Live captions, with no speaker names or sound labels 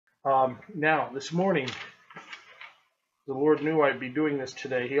Now, this morning, the Lord knew I'd be doing this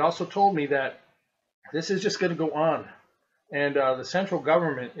today. He also told me that this is just going to go on, and the central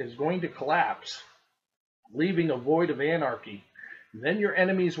government is going to collapse, leaving a void of anarchy. And then your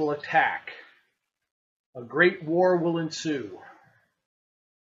enemies will attack. A great war will ensue.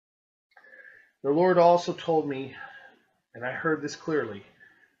 The Lord also told me, and I heard this clearly,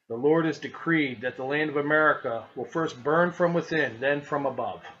 the Lord has decreed that the land of America will first burn from within, then from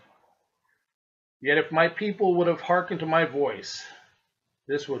above. Yet if my people would have hearkened to my voice,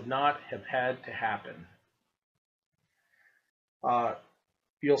 this would not have had to happen.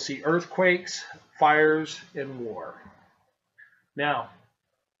 You'll see earthquakes, fires, and war. Now,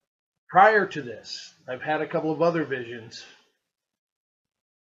 prior to this, I've had a couple of other visions.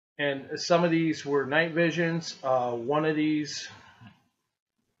 And some of these were night visions.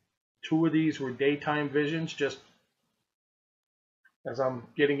 Two of these were daytime visions, just as I'm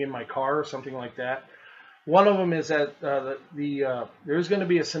getting in my car or something like that. One of them is that there's going to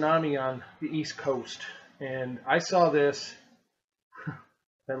be a tsunami on the East Coast, and I saw this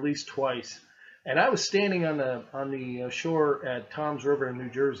at least twice. And I was standing on the shore at Tom's River in New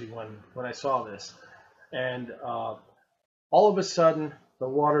Jersey when I saw this, and all of a sudden the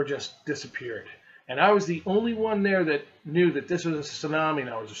water just disappeared. And I was the only one there that knew that this was a tsunami, and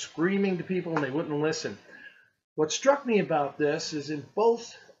I was screaming to people and they wouldn't listen. What struck me about this is in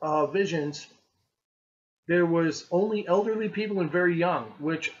both visions, there was only elderly people and very young,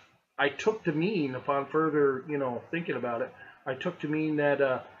 which I took to mean, upon further, thinking about it, I took to mean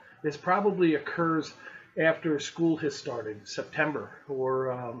that this probably occurs after school has started, September,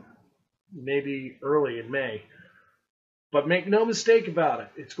 or maybe early in May. But make no mistake about it,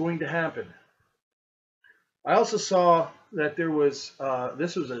 it's going to happen. I also saw that there was,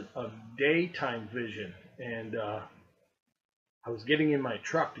 this was a daytime vision, and I was getting in my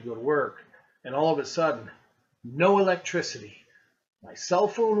truck to go to work, and all of a sudden, no electricity. My cell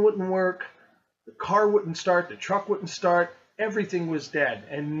phone wouldn't work, the car wouldn't start, the truck wouldn't start, everything was dead,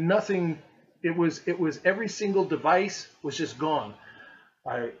 and nothing, it was every single device was just gone.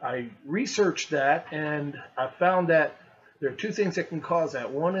 I researched that, and I found that there are two things that can cause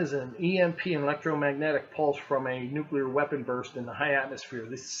that. One is an EMP, an electromagnetic pulse from a nuclear weapon burst in the high atmosphere.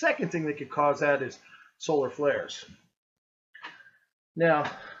 The second thing that could cause that is solar flares. Now,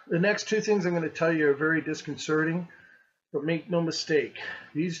 the next two things I'm going to tell you are very disconcerting, but make no mistake,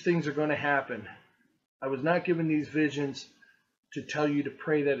 these things are going to happen. I was not given these visions to tell you to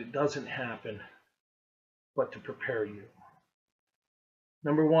pray that it doesn't happen, but to prepare you.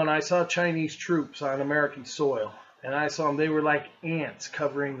 Number one, I saw Chinese troops on American soil. And I saw them, they were like ants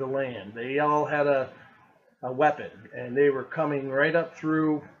covering the land. They all had a weapon, and they were coming right up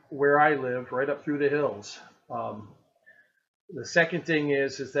through where I live, right up through the hills. The second thing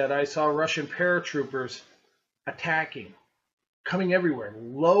is that I saw Russian paratroopers attacking, coming everywhere.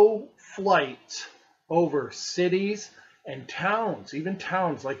 Low flights over cities and towns, even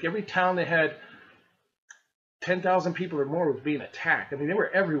towns. Like every town that had 10,000 people or more was being attacked. I mean, they were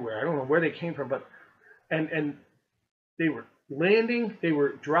everywhere. I don't know where they came from, but and they were landing, they were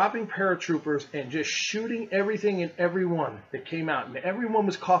dropping paratroopers and just shooting everything and everyone that came out. And everyone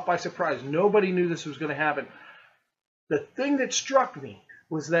was caught by surprise. Nobody knew this was going to happen. The thing that struck me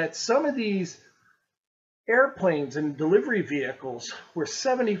was that some of these airplanes and delivery vehicles were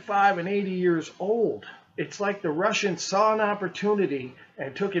 75 and 80 years old. It's like the Russians saw an opportunity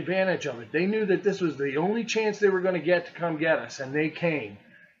and took advantage of it. They knew that this was the only chance they were going to get to come get us, and they came.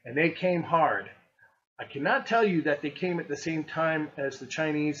 And they came hard. I cannot tell you that they came at the same time as the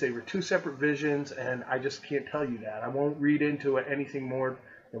Chinese. They were two separate visions, and I just can't tell you that. I won't read into it anything more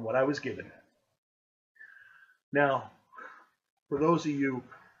than what I was given. Now, for those of you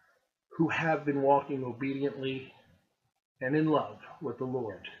who have been walking obediently and in love with the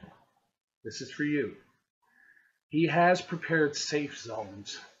Lord, this is for you. He has prepared safe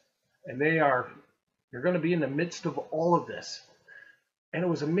zones, and you're going to be in the midst of all of this. And it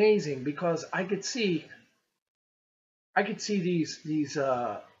was amazing because I could see these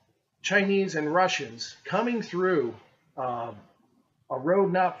Chinese and Russians coming through a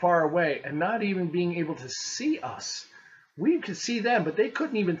road not far away and not even being able to see us. We could see them, but they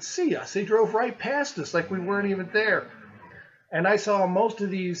couldn't even see us. They drove right past us like we weren't even there. And I saw most of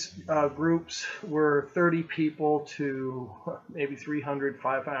these groups were 30 people to maybe 300,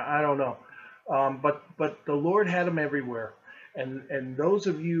 500, I don't know. But the Lord had them everywhere. And those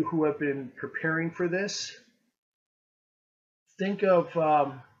of you who have been preparing for this, think of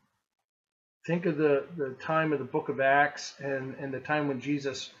the time of the book of Acts and the time when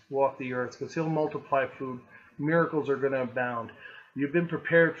Jesus walked the earth, because he'll multiply food. Miracles are going to abound. You've been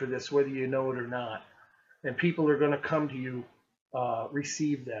prepared for this, whether you know it or not. And people are going to come to you.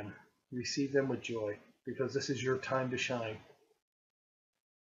 Receive them. Receive them with joy, because this is your time to shine.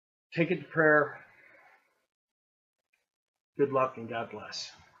 Take it to prayer. Good luck and God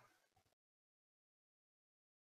bless.